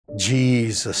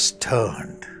Jesus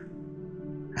turned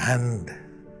and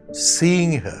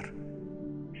seeing her,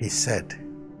 he said,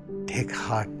 "Take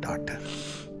heart, daughter.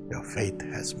 Your faith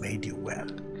has made you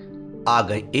well."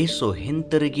 ಆಗ ಯೇಸು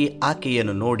ಹಿಂತಿರುಗಿ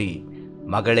ಆಕೆಯನ್ನು ನೋಡಿ,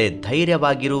 ಮಗಳೇ,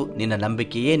 ಧೈರ್ಯವಾಗಿರು, ನಿನ್ನ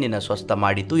ನಂಬಿಕೆಯೇ ನಿನ್ನ ಸ್ವಸ್ಥ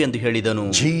ಮಾಡಿತು ಎಂದು ಹೇಳಿದನು.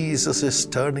 Jesus is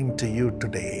turning to you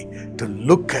today to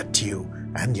look at you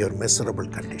and your miserable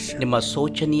condition. ನಿಮ್ಮ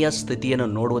ಶೋಚನೀಯ ಸ್ಥಿತಿಯನ್ನು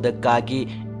ನೋಡುವುದಕ್ಕಾಗಿ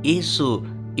ಯೇಸು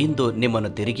ಇಂದು ನಿಮ್ಮನ್ನು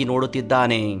ತಿರುಗಿ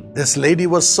ನೋಡುತ್ತಿದ್ದಾನೆ. This lady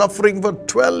was suffering for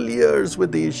 12 years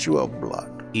with the issue of blood.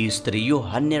 ಈ ಸ್ತ್ರೀಯು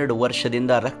 12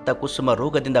 ವರ್ಷದಿಂದ ರಕ್ತ ಕುಸುಮ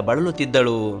ರೋಗದಿಂದ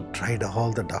ಬಳಲುತ್ತಿದ್ದಳು. Tried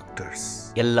all the doctors.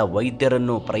 ಎಲ್ಲ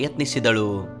ವೈದ್ಯರನ್ನು ಪ್ರಯತ್ನಿಸಿದಳು.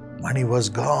 Money was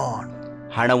gone.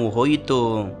 ಹಣವು ಹೋಯಿತು.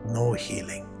 No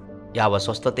healing. ಯಾವ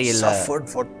ಸ್ವಸ್ಥತೆ ಇಲ್ಲ. Suffered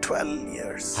for 12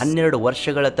 years. 12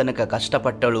 ವರ್ಷಗಳ ತನಕ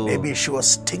ಕಷ್ಟಪಟ್ಟಳು. Maybe she was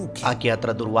stinking. ಆಕೆ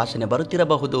ಹತ್ರ ದುರ್ವಾಸನೆ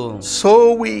ಬರುತ್ತಿರಬಹುದು. So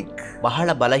weak.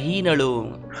 ಬಹಳ ಬಲಹೀನಳು.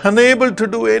 Unable to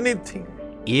do anything.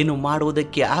 ಏನು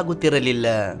ಮಾಡುವುದಕ್ಕೆ ಆಗುತ್ತಿರಲಿಲ್ಲ.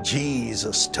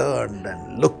 Jesus turned and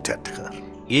looked at her.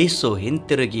 ಯೇಸು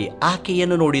ಹಿಂತಿರುಗಿ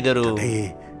ಆಕೆಯನ್ನು ನೋಡಿದರು.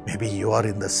 Today, maybe you are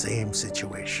in the same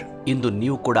situation. ಇಂದು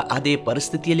ನೀವು ಕೂಡ ಅದೇ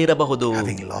ಪರಿಸ್ಥಿತಿಯಲ್ಲಿರಬಹುದು.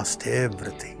 Having lost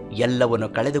everything. ಎಲ್ಲವನ್ನು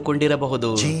ಕಳೆದುಕೊಂಡಿರಬಹುದು.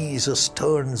 Jesus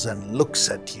turns and looks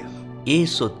at you.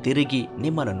 ಯೇಸು ತಿರುಗಿ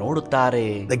ನಿಮ್ಮನ್ನು ನೋಡುತ್ತಾರೆ.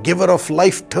 The giver of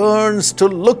life turns to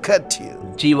look at you.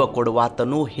 ಜೀವ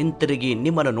ಕೊಡುವಾತನು ಹಿಂತಿರುಗಿ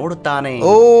ನಿಮ್ಮನ್ನು ನೋಡುತ್ತಾನೆ.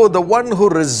 Oh, the one who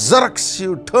resurrects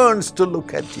you turns to look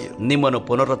at you. ನಿಮ್ಮನ್ನು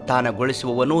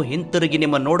ಪುನರುತ್ಥಾನಗೊಳಿಸುವವನು ಹಿಂತಿರುಗಿ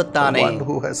ನಿಮ್ಮನ್ನು ನೋಡುತ್ತಾನೆ. The one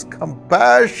who has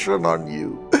compassion on you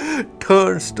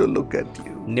turns to look at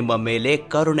you. ನಿಮ್ಮ ಮೇಲೆ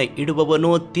ಕರುಣೆ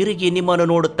ಇಡುವವನು ತಿರುಗಿ ನಿಮ್ಮನ್ನು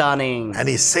ನೋಡುತ್ತಾನೆ. And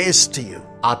he says to you,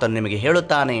 ಆತನು ನಿಮಗೆ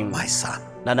ಹೇಳುತ್ತಾನೆ, my son,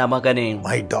 ನನ್ನ ಮಗನೇ,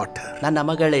 my daughter, ನನ್ನ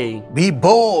ಮಗಳೇ, be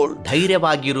bold,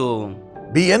 ಧೈರ್ಯವಾಗಿರು,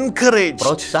 be encouraged,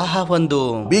 ಪ್ರೋತ್ಸಾಹ ಹೊಂದು,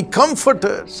 be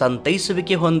comforted.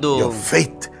 ಸಂತೈಸುವಿಕೆ ಹೊಂದು. Your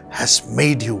faith has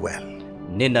made you well.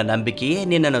 ನಿನ್ನ ನಂಬಿಕೆಯೇ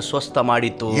ನಿನ್ನನ್ನು ಸ್ವಸ್ಥ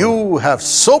ಮಾಡಿತು. You have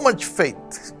so much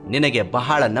faith. ನಿನಗೆ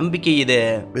ಬಹಳ ನಂಬಿಕೆ ಇದೆ.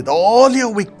 With all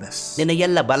your weakness, ನಿನ್ನ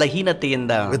ಎಲ್ಲ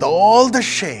ಬಲಹೀನತೆಯಿಂದ, with all the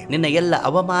shame, ನಿನ್ನ ಎಲ್ಲ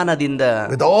ಅವಮಾನದಿಂದ,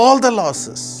 with all the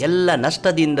losses, ಎಲ್ಲ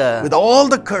ನಷ್ಟದಿಂದ, with all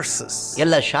the curses,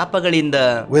 ಎಲ್ಲ ಶಾಪಗಳಿಂದ,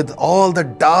 with all the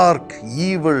dark,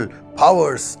 evil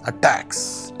powers, attacks,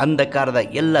 ಅಂಧಕಾರದ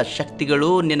ಎಲ್ಲ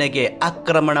ಶಕ್ತಿಗಳು ನಿನಗೆ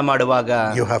ಆಕ್ರಮಣ ಮಾಡುವಾಗ,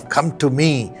 you have come to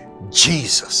me,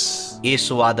 Jesus.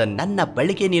 ಯೇಸುವಾದ ನನ್ನ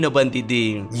ಬಳಿಗೆ ನೀನು ಬಂದಿದ್ದಿ.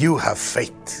 You have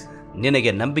faith.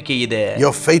 ನಿನಗೆ ನಂಬಿಕೆ ಇದೆ.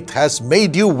 Your faith has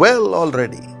made you well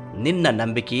already. ನಿನ್ನ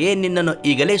ನಂಬಿಕೆಯೇ ನಿನ್ನನ್ನು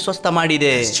ಈಗಲೇ ಸ್ವಸ್ಥ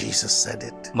ಮಾಡಿದೆ. As Jesus said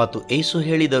it. ಮತ್ತು ಯೇಸು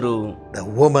ಹೇಳಿದರು, The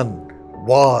woman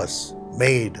was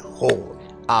made whole.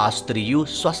 ಆ ಸ್ತ್ರೀಯು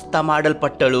ಸ್ವಸ್ಥ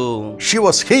ಮಾಡಲ್ಪಟ್ಟಳು. She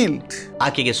was healed.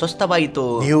 ಆಕೆಗೆ ಸ್ವಸ್ಥವಾಯಿತು.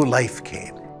 New life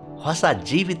came. ಹೊಸ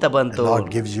ಜೀವಿತ ಬಂತು. The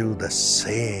Lord gives you the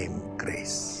same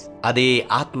grace. ಅದೇ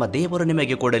ಆತ್ಮ ದೇವರು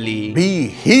ನಿಮಗೆ ಕೊಡಲಿ. Be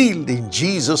healed in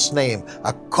Jesus' name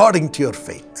according to your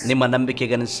faith. ನಿಮ್ಮ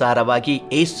ನಂಬಿಕೆಗನುಸಾರವಾಗಿ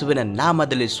ಯೇಸುವಿನ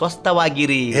ನಾಮದಲ್ಲಿ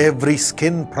ಸ್ವಸ್ಥವಾಗಿರಿ. Every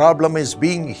skin problem is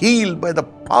being healed by the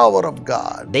power of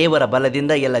God. ದೇವರ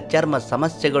ಬಲದಿಂದ ಎಲ್ಲ ಚರ್ಮ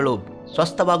ಸಮಸ್ಯೆಗಳು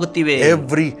ಸ್ವಸ್ಥವಾಗುತ್ತಿವೆ.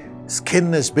 Every skin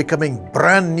is becoming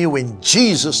brand new in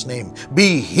Jesus' name. Be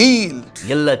healed.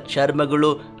 ಎಲ್ಲ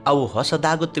ಚರ್ಮಗಳು ಅವು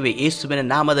ಹೊಸದಾಗುತ್ತಿವೆ. ಯೇಸುವಿನ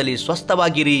ನಾಮದಲ್ಲಿ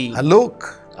ಸ್ವಸ್ಥವಾಗಿರಿ. Look,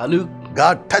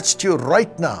 God touched you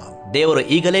right now. ದೇವರು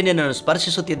ಈಗಲೇ ನಿನ್ನನ್ನು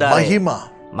ಸ್ಪರ್ಶಿಸುತ್ತಿದ್ದಾರೆ.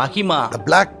 Mahima. The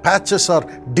black patches are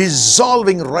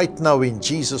dissolving right now in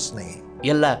Jesus' name.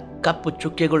 ಎಲ್ಲ ಕಪ್ಪು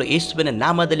ಚುಕ್ಕೆಗಳು ಯೇಸುವಿನ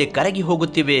ನಾಮದಲ್ಲಿ ಕರಗಿ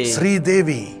ಹೋಗುತ್ತಿವೆ.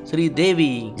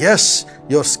 Sridevi. Yes,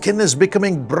 your skin is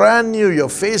becoming brand new.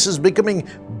 Your face is becoming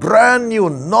brand new,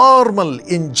 normal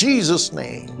in Jesus'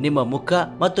 name. ನಿಮ್ಮ ಮುಖ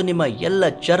ಮತ್ತು ನಿಮ್ಮ ಎಲ್ಲ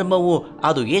ಚರ್ಮವು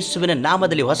ಅದು ಯೇಸುವಿನ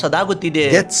ನಾಮದಲ್ಲಿ ಹೊಸದಾಗುತ್ತಿದೆ.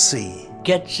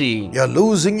 Get see. You're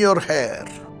losing your hair.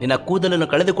 ನಿನ್ನ ಕೂದಲನ್ನು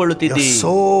ಕಳೆದುಕೊಳ್ಳುತ್ತಿದ್ದಿ. You're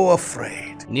so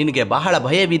afraid. ನಿನಗೆ ಬಹಳ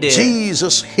ಭಯವಿದೆ.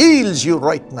 Jesus heals you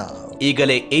right now.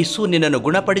 ಈಗಲೇ ಯೇಸು ನಿನ್ನನ್ನು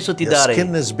ಗುಣಪಡಿಸುತ್ತಿದ್ದಾರೆ. Your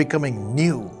skin is becoming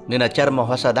new. ನಿನ್ನ ಚರ್ಮ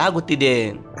ಹೊಸದಾಗುತ್ತಿದೆ.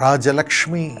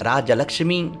 Rajalakshmi.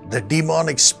 The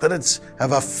demonic spirits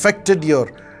have affected your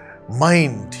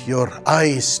mind, your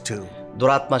eyes too.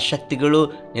 ದುರಾತ್ಮ ಶಕ್ತಿಗಳು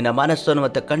ನಿನ್ನ ಮನಸ್ಸನ್ನು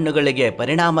ಮತ್ತು ಕಣ್ಣುಗಳಿಗೆ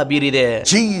ಪರಿಣಾಮ ಬೀರಿದೆ.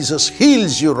 Jesus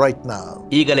heals you right now.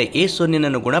 ಈಗಲೇ ಯೇಸು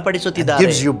ನಿನ್ನನ್ನು ಗುಣಪಡಿಸುತ್ತಿದ್ದಾರೆ.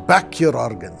 Gives you back your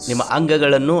organs. ನಿಮ್ಮ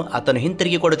ಅಂಗಗಳನ್ನು ಆತನು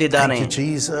ಹಿಂತಿರುಗಿ ಕೊಡುತ್ತಿದ್ದಾನೆ. Thank you,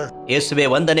 Jesus. ಯೇಸುವೇ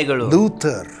ವಂದನೆಗಳು.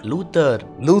 Luther.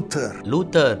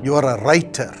 You are a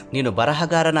writer. ನೀನು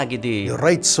ಬರಹಗಾರನಾಗಿದ್ದೀ. You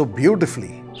write so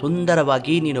beautifully.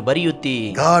 ಸುಂದರವಾಗಿ ನೀನು ಬರೆಯುತ್ತಿ.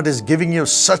 God is giving you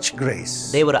such grace.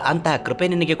 ದೇವರು ಅಂತಹ ಕೃಪೆ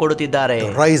ನಿನಗೆ ಕೊಡುತ್ತಿದ್ದಾರೆ.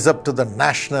 Rise up to the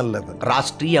national level.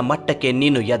 ರಾಷ್ಟ್ರೀಯ ಮಟ್ಟಕ್ಕೆ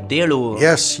ನೀನು ಎದ್ದೇಳು.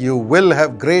 Yes, you will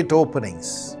have great openings.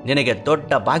 ನಿನಗೆ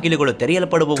ದೊಡ್ಡ ಬಾಗಿಲುಗಳು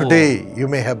ತೆರೆಯಲ್ಪಡುವವು. Today you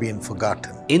may have been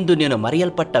forgotten. ಇಂದು ನೀನು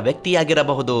ಮರೆಯಲ್ಪಟ್ಟ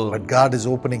ವ್ಯಕ್ತಿಯಾಗಿರಬಹುದು. But God is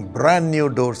opening brand new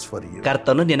doors for you.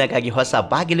 ಕರ್ತನು ನಿನಗಾಗಿ ಹೊಸ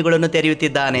ಬಾಗಿಲುಗಳನ್ನು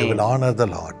ತೆರೆಯುತ್ತಿದ್ದಾನೆ. You will honor the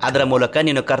Lord. ಅದರ ಮೂಲಕ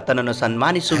ನೀನು ಕರ್ತನನ್ನು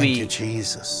ಸನ್ಮಾನಿಸುವಿ. Thank you,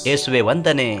 Jesus. ಯೇಸುವೇ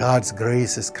ವಂದನೆ. God's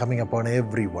grace is coming upon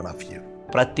every one of you.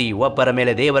 ಪ್ರತಿ ಒಬ್ಬರ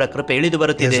ಮೇಲೆ ದೇವರ ಕೃಪೆ ಇಳಿದು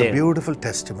ಬರುತ್ತಿದೆ. There's a beautiful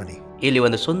testimony. ಇಲ್ಲಿ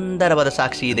ಒಂದು ಸುಂದರವಾದ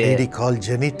ಸಾಕ್ಷಿ ಇದೆ. A lady called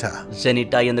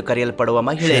Janita ಎಂದು ಕರೆಯಲ್ಪಡುವ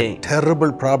ಮಹಿಳೆ,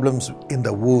 terrible problems in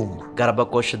the womb,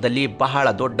 ಗರ್ಭಕೋಶದಲ್ಲಿ ಬಹಳ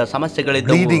ದೊಡ್ಡ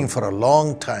ಸಮಸ್ಯೆಗಳಿದ್ದವು. bleeding for a long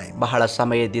time. ಬಹಳ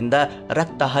ಸಮಯದಿಂದ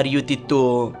ರಕ್ತ ಹರಿಯುತ್ತಿತ್ತು.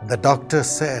 The doctor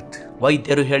said,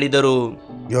 ವೈದ್ಯರು ಹೇಳಿದರು,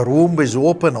 your womb is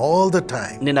open all the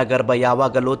time. ನಿನ್ನ ಗರ್ಭ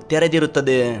ಯಾವಾಗಲೂ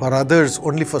ತೆರೆದಿರುತ್ತದೆ. For others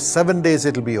only for 7 days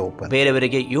it will be open.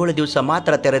 ಬೇರೆಯವರಿಗೆ 7 ದಿವಸ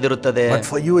ಮಾತ್ರ ತೆರೆದಿರುತ್ತದೆ. But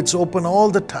for you it's open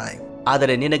all the time.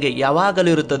 ಆದರೆ ನಿನಗೆ ಯಾವಾಗಲೂ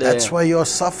ಇರುತ್ತದೆ. That's why you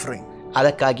are suffering.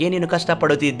 ಅದಕ್ಕಾಗಿ ನೀನು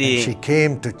ಕಷ್ಟಪಡುತ್ತಿದ್ದಿ. She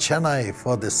came to Chennai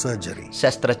for the surgery.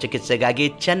 ಶಸ್ತ್ರಚಿಕಿತ್ಸೆಗಾಗಿ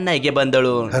ಚೆನ್ನೈಗೆ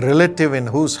ಬಂದಳು. Her relative in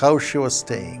whose house she was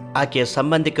staying, ಆಕೆಯ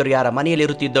ಸಂಬಂಧಿಕರು ಯಾರ ಮನೆಯಲ್ಲಿ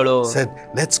ಇರುತ್ತಿದ್ದಳು, said,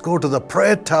 let's go to the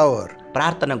prayer tower.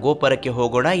 ಪ್ರಾರ್ಥನಾ ಗೋಪುರಕ್ಕೆ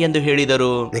ಹೋಗೋಣ ಎಂದು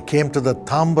ಹೇಳಿದರು. They came to the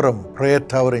Tambaram prayer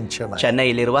tower in Chennai.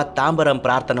 ಚೆನ್ನೈಯಲ್ಲಿರುವ Tambaram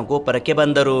ಪ್ರಾರ್ಥನಾ ಗೋಪುರಕ್ಕೆ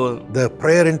ಬಂದರು. The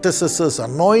prayer intercessors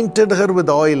anointed her with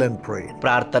oil and prayed.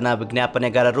 ಪ್ರಾರ್ಥನಾ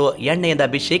ವಿಜ್ಞಾಪನೆಗಾರರು ಎಣ್ಣೆಯಿಂದ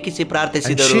ಅಭಿಷೇಕಿಸಿ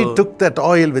ಪ್ರಾರ್ಥಿಸಿದರು. And she took that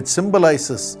oil which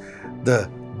symbolizes the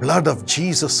blood of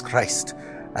Jesus Christ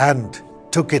and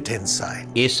took it inside.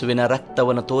 ಯೇಸುವಿನ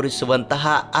ರಕ್ತವನ್ನು ತೋರಿಸುವಂತಹ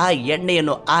ಆ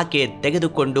ಎಣ್ಣೆಯನ್ನು ಆಕೆ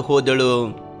ತೆಗೆದುಕೊಂಡು ಹೋದಳು.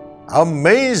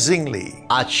 Amazingly,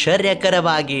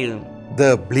 ಆಶ್ಚರ್ಯಕರವಾಗಿ the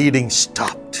bleeding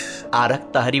stopped. ಆ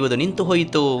ರಕ್ತ ಹರಿಯುವುದು ನಿಂತು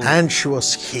ಹೋಯಿತು. And she was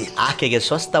healed. ಆಕೆಗೆ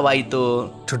ಸ್ವಸ್ಥವಾಯಿತು.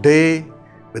 Today,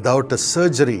 without a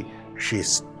surgery, she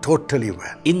is totally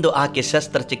well. ಇಂದು ಆಕೆ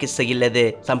ಶಸ್ತ್ರಚಿಕಿತ್ಸೆ ಇಲ್ಲದೆ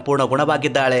ಸಂಪೂರ್ಣ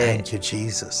ಗುಣವಾಗಿದ್ದಾಳೆ. Thank you,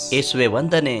 Jesus. ಯೇಸುವೆ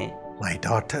ವಂದನೆ. My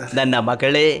daughter, ನನ್ನ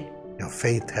ಮಗಳೇ, your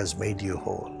faith has made you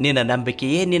whole. ನಿನ್ನ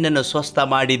ನಂಬಿಕೆಯೇ ನಿನ್ನನ್ನು ಸ್ವಸ್ಥ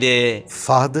ಮಾಡಿದೆ.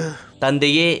 Father,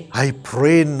 ತಂದೆಯೇ, I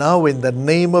pray now in the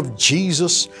name of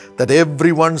Jesus that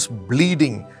everyone's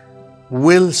bleeding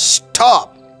will stop.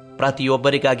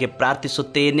 ಪ್ರತಿಯೊಬ್ಬರಿಗಾಗಿ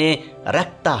ಪ್ರಾರ್ಥಿಸುತ್ತೇನೆ,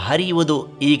 ರಕ್ತ ಹರಿಯುವುದು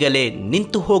ಈಗಲೇ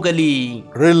ನಿಂತು ಹೋಗಲಿ.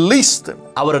 Release them.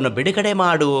 ಅವರನ್ನು ಬಿಡುಗಡೆ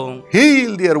ಮಾಡು.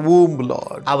 Heal their womb,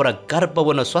 Lord. ಅವರ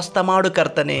ಗರ್ಭವನ್ನು ಸ್ವಸ್ಥ ಮಾಡು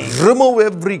ಕರ್ತನೆ. Remove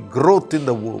every growth in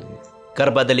the womb.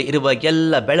 ಗರ್ಭದಲ್ಲಿ ಇರುವ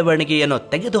ಎಲ್ಲ ಬೆಳವಣಿಗೆಯನ್ನು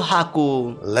ತೆಗೆದುಹಾಕು.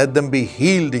 Let them be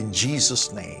healed in Jesus'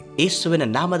 name. ಯೇಸುವಿನ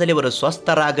ನಾಮದಲ್ಲಿ ಅವರು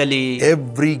ಸ್ವಸ್ಥರಾಗಲಿ.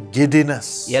 Every giddiness,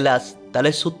 ಎಲ್ಲ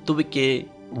ತಲೆ ಸುತ್ತುವಿಕೆ,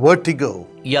 vertigo,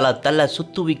 ಎಲ್ಲ ತಲೆ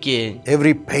ಸುತ್ತುವಿಕೆ,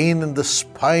 every pain in the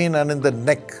spine and in the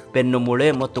neck, ಬೆನ್ನು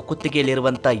ಮೂಳೆ ಮತ್ತು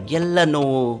ಕುತ್ತಿಗೆಯಲ್ಲಿರುವಂತ ಎಲ್ಲ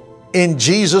ನೋವು, in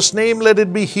Jesus' name let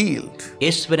it be healed.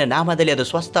 ಯೇಸುವಿನ ನಾಮದಲ್ಲಿ ಅದು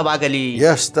ಸ್ವಸ್ಥವಾಗಲಿ.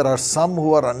 Yes, there are some who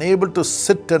are unable to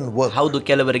sit and work. ಹೌದು,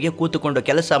 ಕೆಲವರಿಗೆ ಕೂತುಕೊಂಡು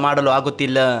ಕೆಲಸ ಮಾಡಲು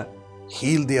ಆಗುತ್ತಿಲ್ಲ.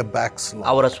 Heal their backs, Lord.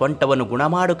 ಅವರ ಸೊಂಟವನ್ನು ಗುಣ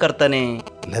ಮಾಡು ಕರ್ತನೆ.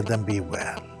 Let them be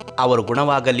well. ಅವರು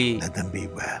ಗುಣವಾಗಲಿ. Let them be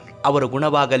well. ಅವರು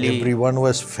ಗುಣವಾಗಲಿ. Everyone who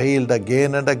has failed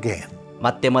again and again,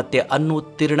 ಮತ್ತೆ ಮತ್ತೆ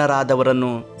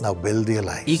ಅನುತ್ತೀರ್ಣರಾದವರನ್ನು now build their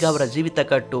lives. ಈಗ ಅವರ ಜೀವಿತ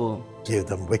ಕಟ್ಟು. Give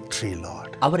them victory, Lord.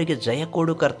 ಅವರಿಗೆ ಜಯ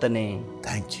ಕೊಡು ಕರ್ತನೆ.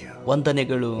 Thank you.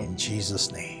 ವಂದನೆಗಳು In Jesus'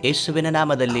 name. ಯೇಸುವಿನ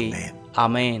ನಾಮದಲ್ಲಿ. Amen.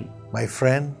 ಆಮೆನ್. My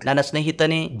friend, ನನ್ನ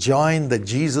ಸ್ನೇಹಿತನೇ, join the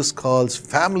Jesus Calls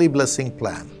Family Blessing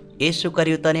Plan ಯೇಸು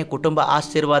ಕರೆಯುತ್ತಾನೆ ಕುಟುಂಬ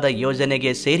ಆಶೀರ್ವಾದ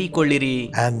ಯೋಜನೆಗೆ ಸೇರಿಕೊಳ್ಳಿರಿ.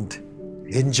 and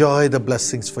enjoy the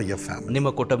blessings for your family. ನಿಮ್ಮ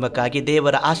ಕುಟುಂಬಕ್ಕಾಗಿ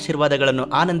ದೇವರ ಆಶೀರ್ವಾದಗಳನ್ನು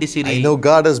ಆನಂದಿಸಿರಿ. I know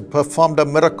God has performed a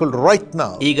miracle right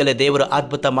now. ಈಗಲೇ ದೇವರು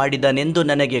ಅದ್ಭುತ ಮಾಡಿದ್ದಾನೆಂದು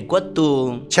ನನಗೆ ಗೊತ್ತು.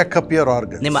 Check up your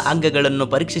organs. ನಿಮ್ಮ ಅಂಗಗಳನ್ನು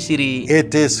ಪರೀಕ್ಷಿಸಿರಿ.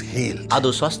 It is healed.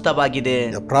 ಅದು ಸ್ವಸ್ಥವಾಗಿದೆ.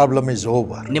 The problem is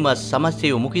over. ನಿಮ್ಮ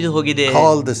ಸಮಸ್ಯೆಯು ಮುಗಿದು ಹೋಗಿದೆ.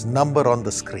 Call this number on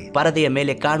the screen. ಪರದೆಯ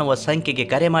ಮೇಲೆ ಕಾಣುವ ಸಂಖ್ಯೆಗೆ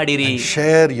ಕರೆ ಮಾಡಿರಿ. And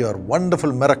share your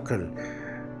wonderful miracle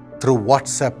through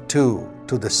WhatsApp to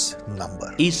this number.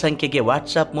 ಈ ಸಂಖ್ಯೆಗೆ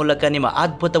ವಾಟ್ಸ್ಆಪ್ ಮೂಲಕ ನಿಮ್ಮ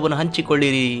ಅದ್ಭುತವನ್ನು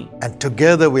ಹಂಚಿಕೊಳ್ಳಿರಿ. And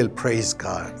together we'll praise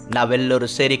God. ನಾವೆಲ್ಲರೂ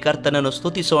ಸೇರಿ ಕರ್ತನನ್ನು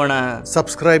ಸ್ತುತಿಸೋಣ.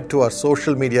 Subscribe to our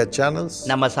social media channels.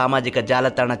 ನಮ್ಮ ಸಾಮಾಜಿಕ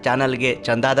ಜಾಲತಾಣ ಚಾನೆಲ್ಗೆ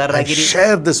ಚಂದಾದಾರರಾಗಿರಿ.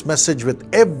 Share this message with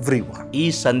everyone. ಈ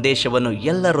ಸಂದೇಶವನ್ನು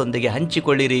ಎಲ್ಲರೊಂದಿಗೆ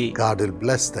ಹಂಚಿಕೊಳ್ಳಿರಿ. God will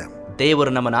bless them.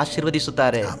 ದೇವರು ನಮ್ಮನ್ನು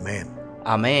ಆಶೀರ್ವದಿಸುತ್ತಾರೆ. Amen.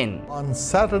 Amen. On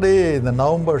Saturday, the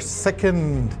November 2nd,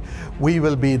 we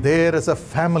will be there as a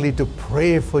family to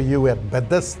pray for you at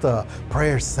Bethesda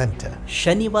Prayer Center.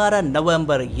 ಶನಿವಾರ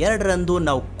November 2ರಂದು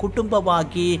ನಾವು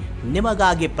ಕುಟುಂಬವಾಗಿ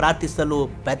ನಿಮಗಾಗಿ ಪ್ರಾರ್ಥಿಸಲು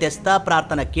Bethesda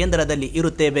ಪ್ರಾರ್ಥನಾ ಕೇಂದ್ರದಲ್ಲಿ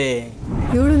ಇರುತ್ತೇವೆ.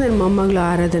 ಇವಳು ನನ್ನ ಮೊಮ್ಮಗಳು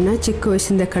ಆರಾಧನಾ ಚಿಕ್ಕ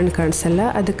ವಯಸ್ಸಿಂದ ಕಣ್ಣು ಕಾಣಿಸಲ್ಲ,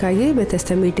 ಅದಕ್ಕಾಗಿ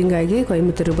ಬೆಥೆಸ್ದಾ ಮೀಟಿಂಗ್ ಆಗಿ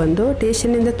ಕೊಯಮತ್ತೂರು ಬಂದು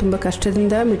ಸ್ಟೇಷನ್ನಿಂದ ತುಂಬ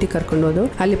ಕಷ್ಟದಿಂದ ಮೀಟಿಂಗ್ ಕರ್ಕೊಂಡು ಹೋದು.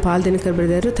 ಅಲ್ಲಿ ಪಾಲ್ದಿನಕರ್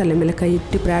ಬ್ರದರು ತಲೆ ಮೇಲೆ ಕೈ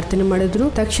ಇಟ್ಟು ಪ್ರಾರ್ಥನೆ ಮಾಡಿದ್ರು.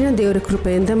 ತಕ್ಷಣ ದೇವರ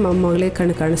ಕೃಪೆಯಿಂದ ಮೊಮ್ಮಗಳೇ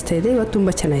ಕಣ್ಣು ಕಾಣಿಸ್ತಾ ಇದೆ. ಇವತ್ತು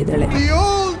ತುಂಬಾ ಚೆನ್ನಾಗಿದ್ದಾಳೆ.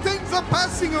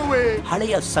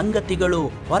 ಹಳೆಯ ಸಂಗತಿಗಳು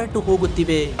ಹೊರಟು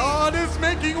ಹೋಗುತ್ತಿವೆ.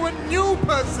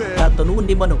 ಕರ್ತನು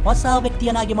ನಿಮ್ಮನ್ನು ಹೊಸ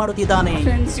ವ್ಯಕ್ತಿಯನ್ನಾಗಿ ಮಾಡುತ್ತಿದ್ದಾನೆ.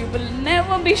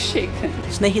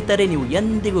 ಸ್ನೇಹಿತರೆ, ನೀವು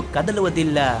ಎಂದಿಗೂ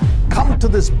ಕದಲುವುದಿಲ್ಲ. Come to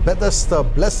this Bethesda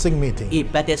blessing meeting. ಈ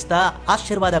ಬೆಥೆಸ್ದ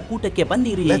ಆಶೀರ್ವಾದ ಕೂಟಕ್ಕೆ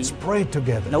ಬನ್ನಿರಿ. Let's pray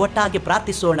together. ನಾವು ಒಟ್ಟಾಗಿ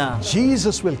ಪ್ರಾರ್ಥಿಸೋಣ.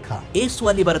 Jesus will come. ಯೇಸು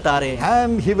ಅಲ್ಲಿ ಬರ್ತಾರೆ.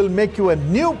 And he will make you a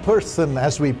new person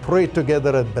as we pray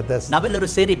together at Bethesda. ನಾವೆಲ್ಲರೂ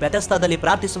ಸೇರಿ ಬೆಥೆಸ್ದಾದಲ್ಲಿ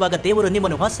ಪ್ರಾರ್ಥಿಸುವಾಗ ದೇವರು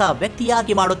ನಿಮ್ಮನ್ನು ಹೊಸ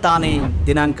ವ್ಯಕ್ತಿಯಾಗಿ ಮಾಡುತ್ತಾನೆ.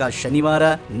 ದಿನಾಂಕ ಶನಿವಾರ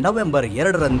ನವೆಂಬರ್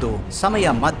 2ರಂದು, ಸಮಯ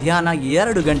ಮಧ್ಯಾಹ್ನ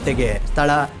 2 ಗಂಟೆಗೆ.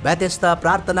 ಸ್ಥಳ ಬೆಥೆಸ್ದ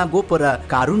ಪ್ರಾರ್ಥನಾ ಗೋಪುರ,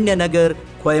 ಕಾರುಣ್ಯ ನಗರ್,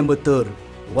 ಕೊಯಂಬತ್ತೂರ್.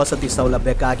 ವಸತಿ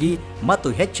ಸೌಲಭ್ಯಕ್ಕಾಗಿ ಮತ್ತು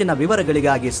ಹೆಚ್ಚಿನ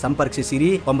ವಿವರಗಳಿಗಾಗಿ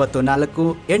ಸಂಪರ್ಕಿಸಿರಿ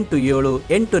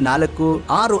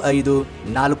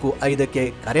 9488465545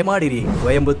 ಕರೆ ಮಾಡಿರಿ.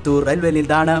 ಕೊಯಂಬತ್ತೂರ್ ರೈಲ್ವೆ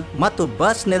ನಿಲ್ದಾಣ ಮತ್ತು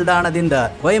ಬಸ್ ನಿಲ್ದಾಣದಿಂದ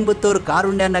ಕೊಯಂಬತ್ತೂರ್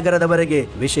ಕಾರುಣ್ಯ ನಗರದವರೆಗೆ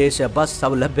ವಿಶೇಷ ಬಸ್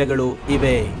ಸೌಲಭ್ಯಗಳು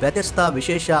ಇವೆ. ಬೆಥೆಸ್ದ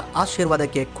ವಿಶೇಷ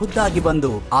ಆಶೀರ್ವಾದಕ್ಕೆ ಖುದ್ದಾಗಿ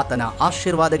ಬಂದು ಆತನ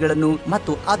ಆಶೀರ್ವಾದಗಳನ್ನು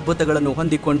ಮತ್ತು ಅದ್ಭುತಗಳನ್ನು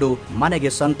ಹೊಂದಿಕೊಂಡು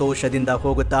ಮನೆಗೆ ಸಂತೋಷದಿಂದ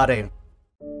ಹೋಗುತ್ತಾರೆ.